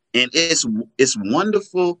areas. And it's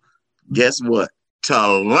wonderful. Guess what?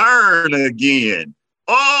 To learn again.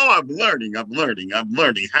 Oh, I'm learning how,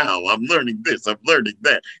 I'm learning this, I'm learning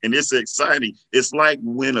that. And it's exciting. It's like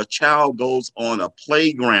when a child goes on a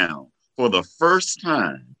playground for the first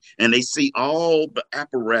time and they see all the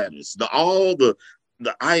apparatus, all the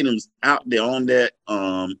items out there on that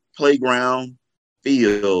playground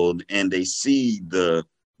field, and they see the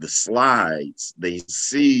slides, they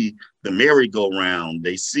see the merry-go-round,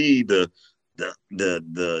 they see the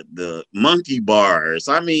monkey bars.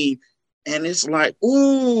 I mean, and it's like,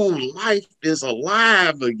 ooh, life is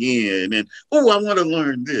alive again. And, ooh, I want to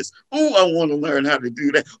learn this. Ooh, I want to learn how to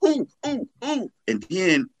do that. Ooh, ooh, ooh. And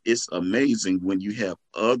then it's amazing when you have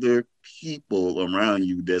other people around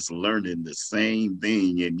you that's learning the same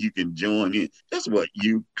thing and you can join in. That's what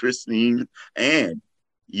you, Christine, and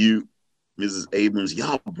you, Mrs. Abrams,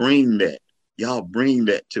 y'all bring that. Y'all bring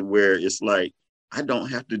that to where it's like, I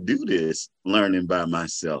don't have to do this learning by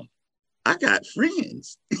myself. I got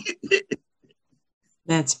friends.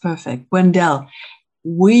 That's perfect. Wendell,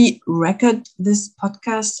 we record this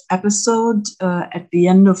podcast episode at the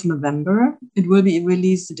end of November. It will be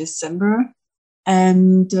released in December.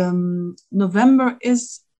 And November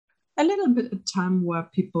is a little bit a time where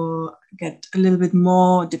people get a little bit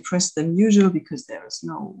more depressed than usual because there is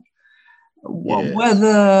no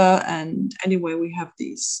weather. And anyway, we have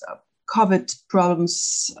these COVID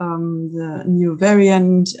problems, the new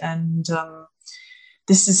variant, and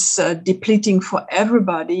this is depleting for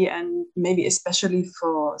everybody, and maybe especially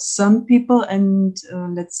for some people. And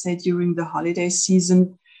let's say during the holiday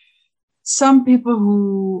season, some people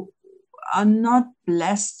who are not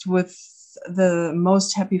blessed with the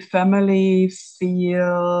most happy family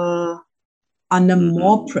feel under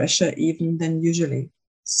more pressure even than usually.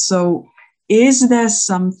 So is there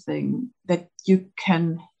something that you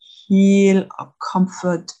can heal or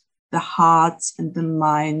comfort the hearts and the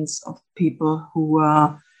minds of people who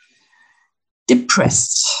are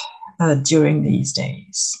depressed during these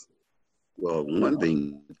days? Well, one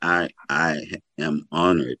thing I am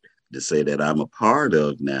honored to say that I'm a part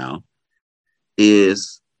of now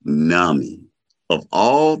is NAMI. Of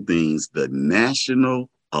all things, the National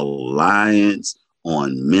Alliance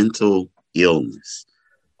on Mental Illness.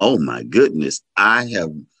 Oh my goodness, I have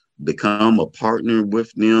become a partner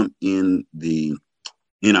with them in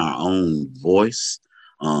our own voice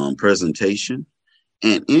presentation.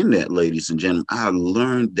 And in that, ladies and gentlemen, I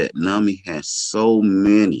learned that NAMI has so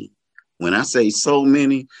many. When I say so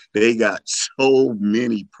many, they got so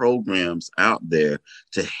many programs out there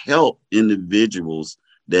to help individuals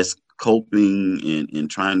that's coping and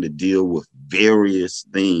trying to deal with various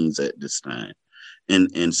things at this time.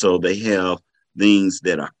 And so they have things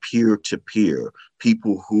that are peer-to-peer,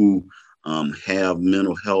 people who have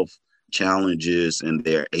mental health challenges and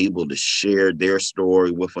they're able to share their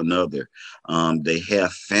story with another. They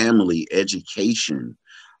have family education.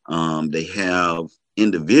 They have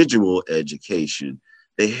individual education.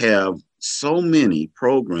 They have so many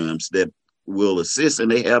programs that will assist, and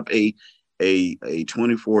they have a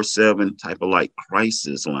 24/7 type of like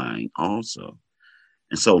crisis line also.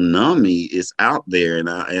 And so NAMI is out there,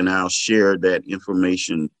 and I'll share that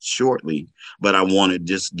information shortly. But I want to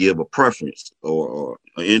just give a preference or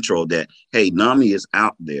an intro that, hey, NAMI is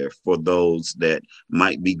out there for those that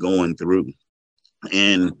might be going through.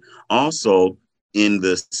 And also in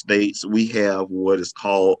the States, we have what is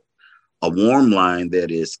called a warm line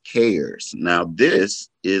that is CARES. Now, this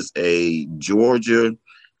is a Georgia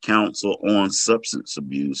Council on Substance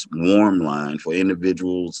Abuse warm line for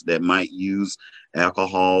individuals that might use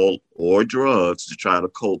alcohol or drugs to try to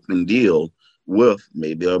cope and deal with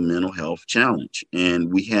maybe a mental health challenge.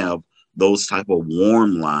 And we have those type of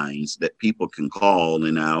warm lines that people can call,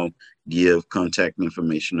 and I'll give contact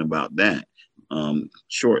information about that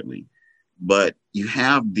shortly. But you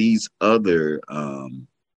have these other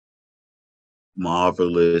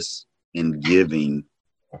marvelous and giving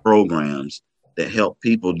programs that help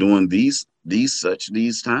people during these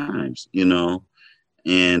times,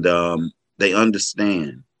 and they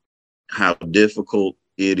understand how difficult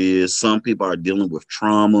it is. Some people are dealing with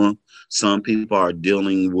trauma. Some people are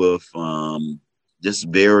dealing with just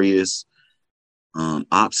various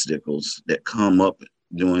obstacles that come up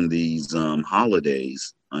during these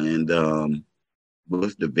holidays. And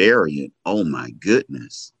with the variant, oh my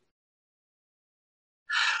goodness.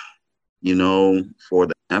 For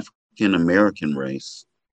the African American race,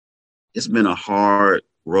 it's been a hard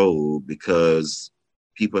road because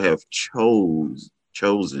people have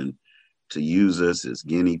chosen to use us as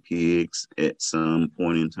guinea pigs at some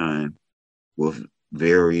point in time with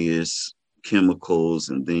various chemicals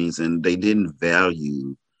and things, and they didn't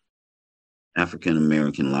value African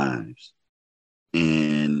American lives.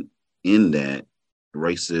 And in that,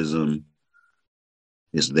 racism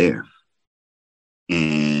is there.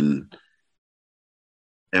 And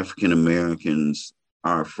African Americans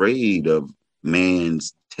are afraid of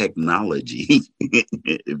man's technology,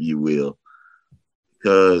 if you will,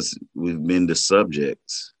 because we've been the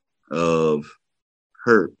subjects of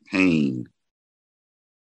hurt, pain.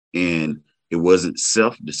 And it wasn't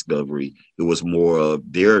self-discovery. It was more of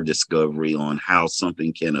their discovery on how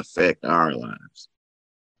something can affect our lives.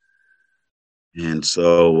 And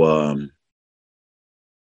so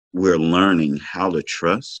we're learning how to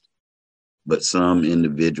trust, but some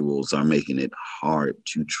individuals are making it hard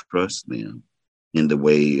to trust them in the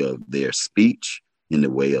way of their speech, in the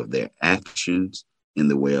way of their actions, in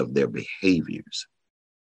the way of their behaviors.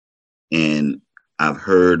 And I've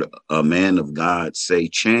heard a man of God say,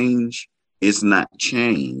 change is not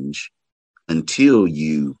change until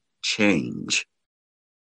you change.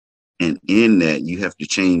 And in that, you have to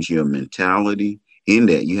change your mentality. In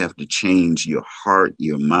that, you have to change your heart,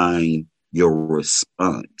 your mind, your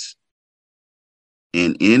response.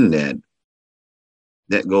 And in that,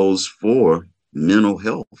 that goes for mental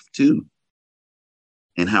health too,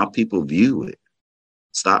 and how people view it.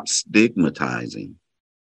 Stop stigmatizing.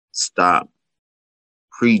 Stop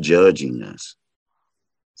prejudging us.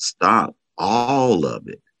 Stop all of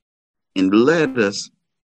it. And let us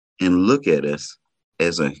and look at us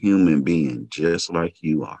as a human being, just like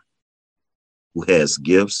you are, who has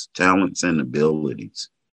gifts, talents, and abilities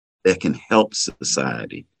that can help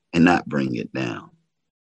society and not bring it down.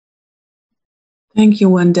 Thank you,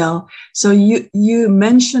 Wendell. So you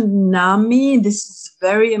mentioned NAMI. This is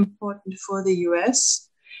very important for the US.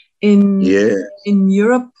 In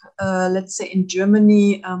Europe, let's say in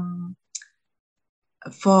Germany,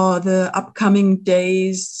 for the upcoming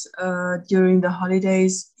days during the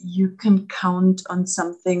holidays, you can count on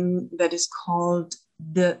something that is called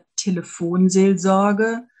the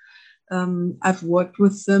Telefonseelsorge. I've worked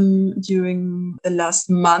with them during the last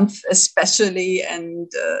month, especially,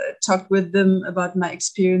 and talked with them about my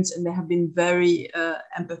experience, and they have been very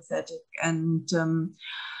empathetic. And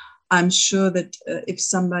I'm sure that if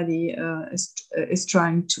somebody is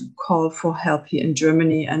trying to call for help here in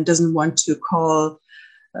Germany and doesn't want to call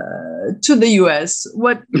to the US,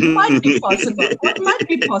 what might be possible? What might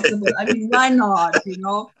be possible? I mean, why not? You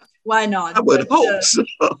know, why not? I would hope so.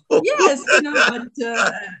 Yes, you know, but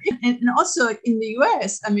and also in the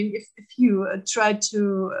US, I mean, if you try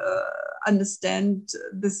to understand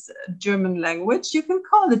this German language, you can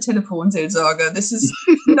call the Telefonseelsorge. This is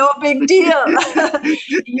no big deal.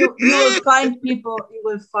 You will find people. You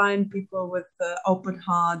will find people with open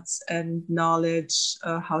hearts and knowledge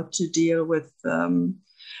how to deal with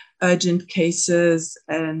urgent cases.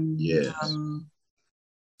 And yes.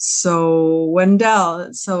 So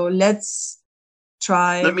Wendell, so let's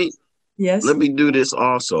try. Let me do this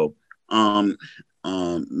also.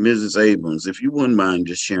 Mrs. Abrams, if you wouldn't mind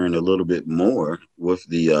just sharing a little bit more with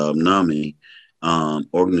the NAMI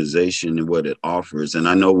organization and what it offers. And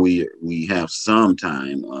I know we have some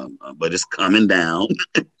time, but it's coming down.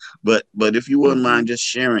 but if you wouldn't mind just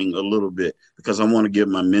sharing a little bit, because I want to give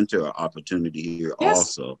my mentor an opportunity here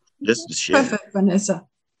also, just to share. Perfect, Vanessa.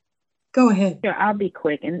 Go ahead. Sure, I'll be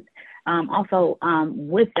quick. And also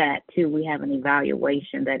with that, too, we have an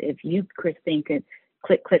evaluation that if you, Christine, could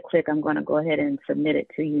click, I'm going to go ahead and submit it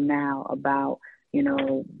to you now about, you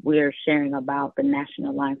know, we're sharing about the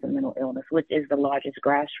National Alliance of Mental Illness, which is the largest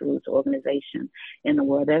grassroots organization in the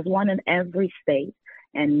world. There's one in every state.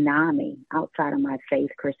 And NAMI, outside of my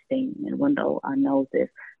faith, Christine, and Wendell knows this,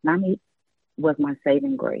 NAMI was my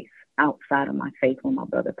saving grace outside of my faith when my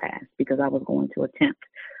brother passed, because I was going to attempt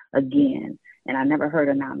again. And I never heard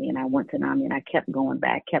of NAMI, and I went to NAMI, and I kept going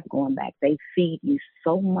back. They feed you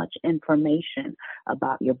so much information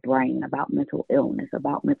about your brain, about mental illness,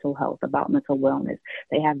 about mental health, about mental wellness.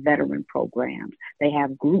 They have veteran programs. They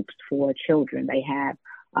have groups for children. They have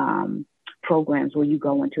programs where you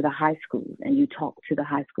go into the high schools and you talk to the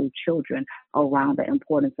high school children around the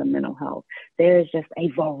importance of mental health. There is just a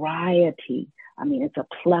variety. I mean, it's a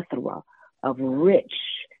plethora of rich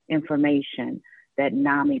information that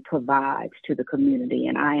NAMI provides to the community.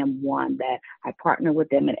 And I am one that I partner with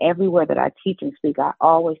them. And everywhere that I teach and speak, I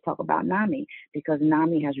always talk about NAMI, because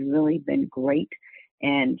NAMI has really been great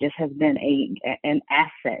and just has been an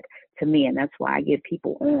asset to me. And that's why I get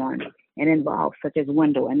people on and involved, such as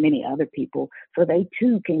Wendell and many other people, so they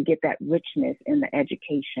too can get that richness in the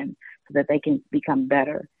education so that they can become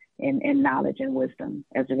better in knowledge and wisdom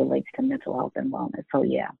as it relates to mental health and wellness. So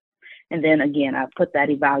yeah. And then again, I put that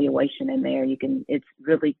evaluation in there. It's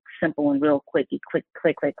really simple and real quick. You click,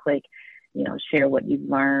 you know, share what you've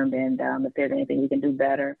learned, and if there's anything we can do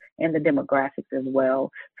better, and the demographics as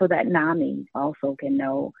well, so that NAMI also can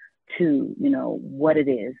know too, you know, what it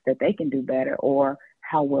is that they can do better, or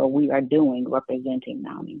how well we are doing representing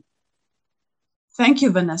NAMI. Thank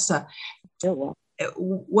you, Vanessa. You're welcome.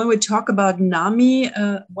 When we talk about NAMI,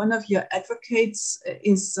 one of your advocates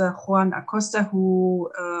is Juan Acosta, who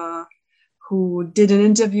did an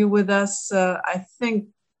interview with us, I think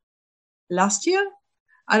last year.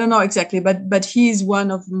 I don't know exactly, but he's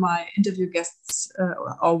one of my interview guests,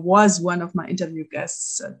 or was one of my interview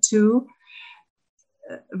guests too.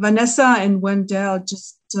 Vanessa and Wendell,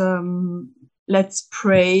 just let's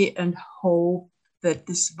pray and hope that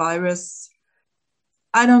this virus,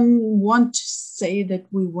 I don't want to say that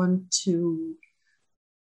we want to,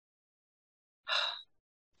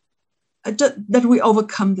 that we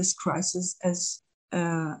overcome this crisis as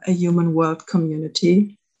a human world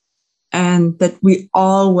community, and that we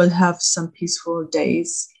all will have some peaceful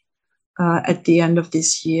days at the end of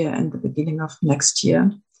this year and the beginning of next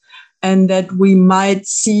year. And that we might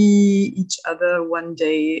see each other one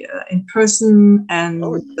day in person, and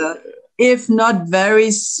if not very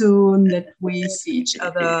soon, that we see each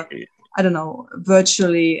other, I don't know,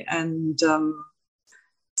 virtually. And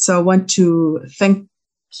so I want to thank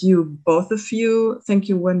you, both of you. Thank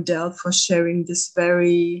you, Wendell, for sharing this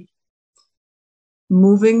very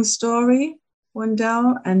moving story,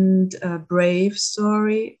 Wendell, and a brave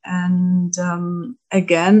story. And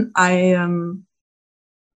again,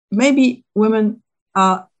 maybe women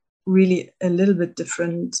are really a little bit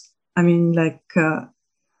different. I mean, like,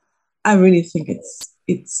 I really think it's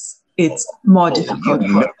more difficult.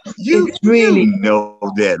 You know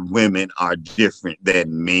that women are different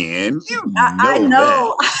than men. I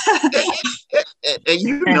know. And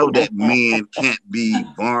you know that men can't be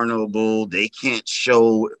vulnerable. They can't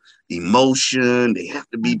show emotion. They have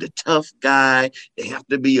to be the tough guy. They have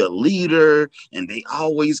to be a leader, and they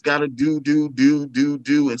always got to do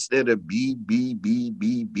instead of be.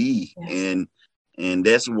 Yes. And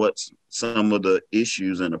that's what some of the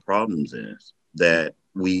issues and the problems is, that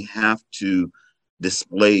we have to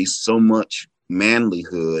display so much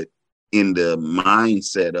manlyhood in the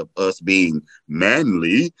mindset of us being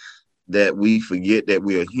manly that we forget that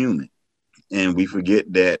we are human. And we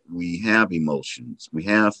forget that we have emotions, we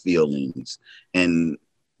have feelings, and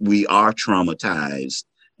we are traumatized,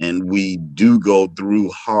 and we do go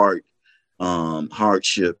through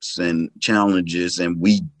hardships and challenges, and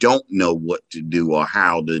we don't know what to do or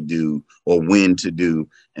how to do or when to do.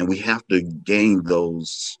 And we have to gain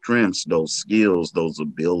those strengths, those skills, those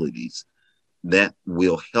abilities that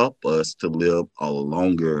will help us to live a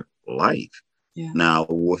longer life. Yeah. Now,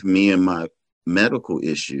 with me and my medical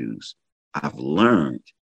issues, I've learned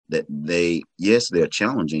that they're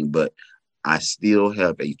challenging, but I still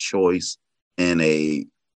have a choice and a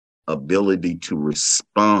ability to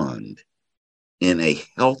respond in a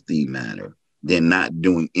healthy manner than not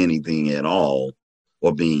doing anything at all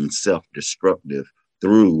or being self-destructive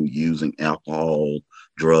through using alcohol,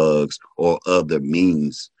 drugs, or other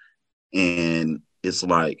means. And it's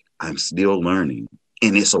like, I'm still learning,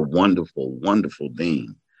 and it's a wonderful, wonderful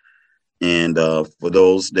thing. And for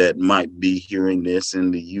those that might be hearing this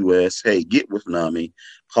in the U.S., hey, get with NAMI.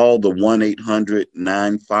 Call the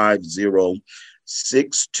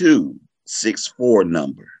 1-800-950-6264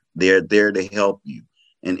 number. They're there to help you.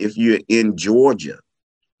 And if you're in Georgia,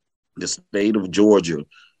 the state of Georgia,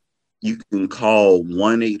 you can call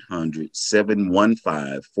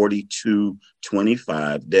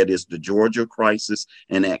 1-800-715-4225. That is the Georgia Crisis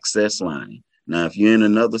and Access Line. Now, if you're in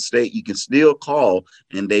another state, you can still call,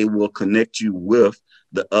 and they will connect you with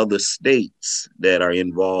the other states that are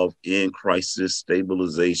involved in crisis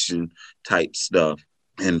stabilization type stuff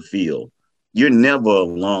and field. You're never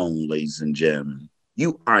alone, ladies and gentlemen.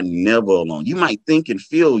 You are never alone. You might think and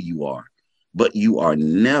feel you are, but you are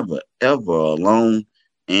never, ever alone.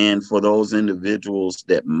 And for those individuals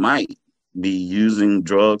that might be using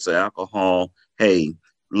drugs or alcohol, hey,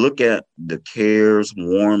 look at the CARES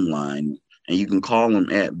Warm Line. And you can call them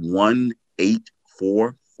at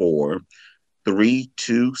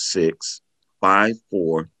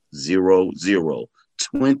 1-844-326-5400,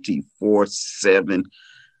 24/7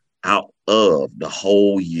 out of the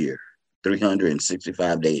whole year,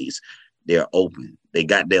 365 days. They're open. They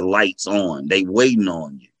got their lights on. They waiting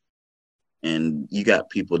on you. And you got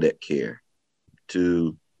people that care.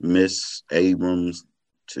 To Miss Abrams,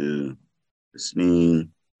 to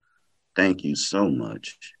Christine, thank you so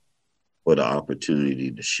much for the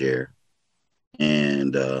opportunity to share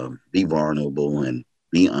and be vulnerable and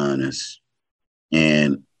be honest.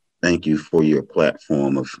 And thank you for your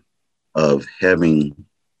platform of having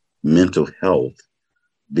mental health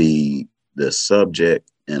be the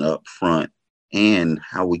subject and upfront, and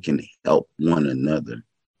how we can help one another.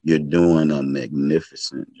 You're doing a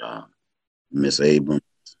magnificent job. Miss Abrams,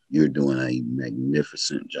 you're doing a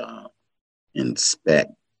magnificent job and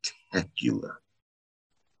spectacular.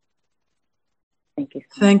 Thank you.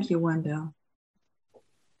 Thank you, Wendell.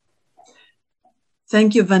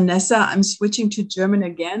 Thank you, Vanessa. I'm switching to German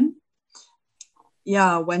again.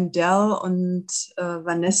 Ja, Wendell und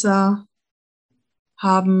Vanessa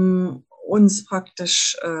haben uns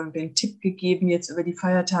praktisch den Tipp gegeben, jetzt über die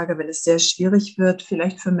Feiertage, wenn es sehr schwierig wird,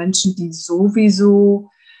 vielleicht für Menschen, die sowieso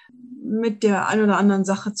mit der ein oder anderen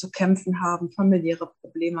Sache zu kämpfen haben, familiäre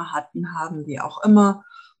Probleme haben, wie auch immer.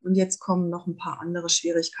 Und jetzt kommen noch ein paar andere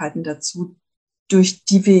Schwierigkeiten dazu, durch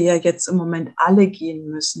die wir ja jetzt im Moment alle gehen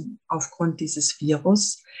müssen aufgrund dieses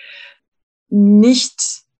Virus.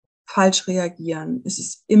 Nicht falsch reagieren. Es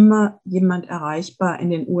ist immer jemand erreichbar. In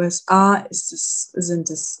den USA sind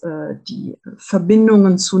es die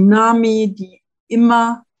Verbindungen Tsunami, die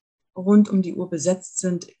immer rund um die Uhr besetzt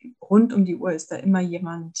sind. Rund um die Uhr ist da immer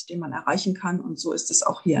jemand, den man erreichen kann. Und so ist es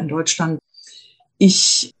auch hier in Deutschland.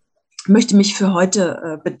 Ich möchte mich für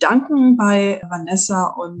heute bedanken bei Vanessa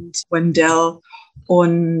und Wendell.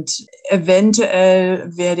 Und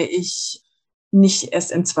eventuell werde ich nicht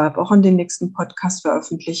erst in 2 Wochen den nächsten Podcast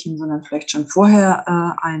veröffentlichen, sondern vielleicht schon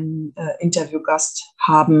vorher einen Interviewgast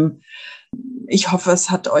haben. Ich hoffe, es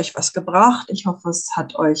hat euch was gebracht. Ich hoffe, es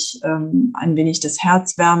hat euch ein wenig das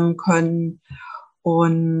Herz wärmen können.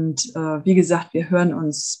 Und wie gesagt, wir hören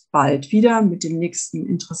uns bald wieder mit dem nächsten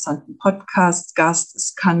interessanten Podcast-Gast.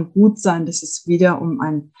 Es kann gut sein, dass es wieder um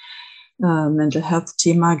ein Mental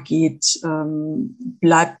Health-Thema geht.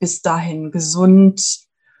 Bleibt bis dahin gesund,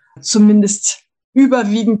 zumindest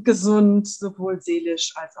überwiegend gesund, sowohl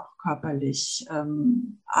seelisch als auch körperlich.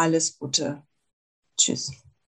 Alles Gute. Tschüss.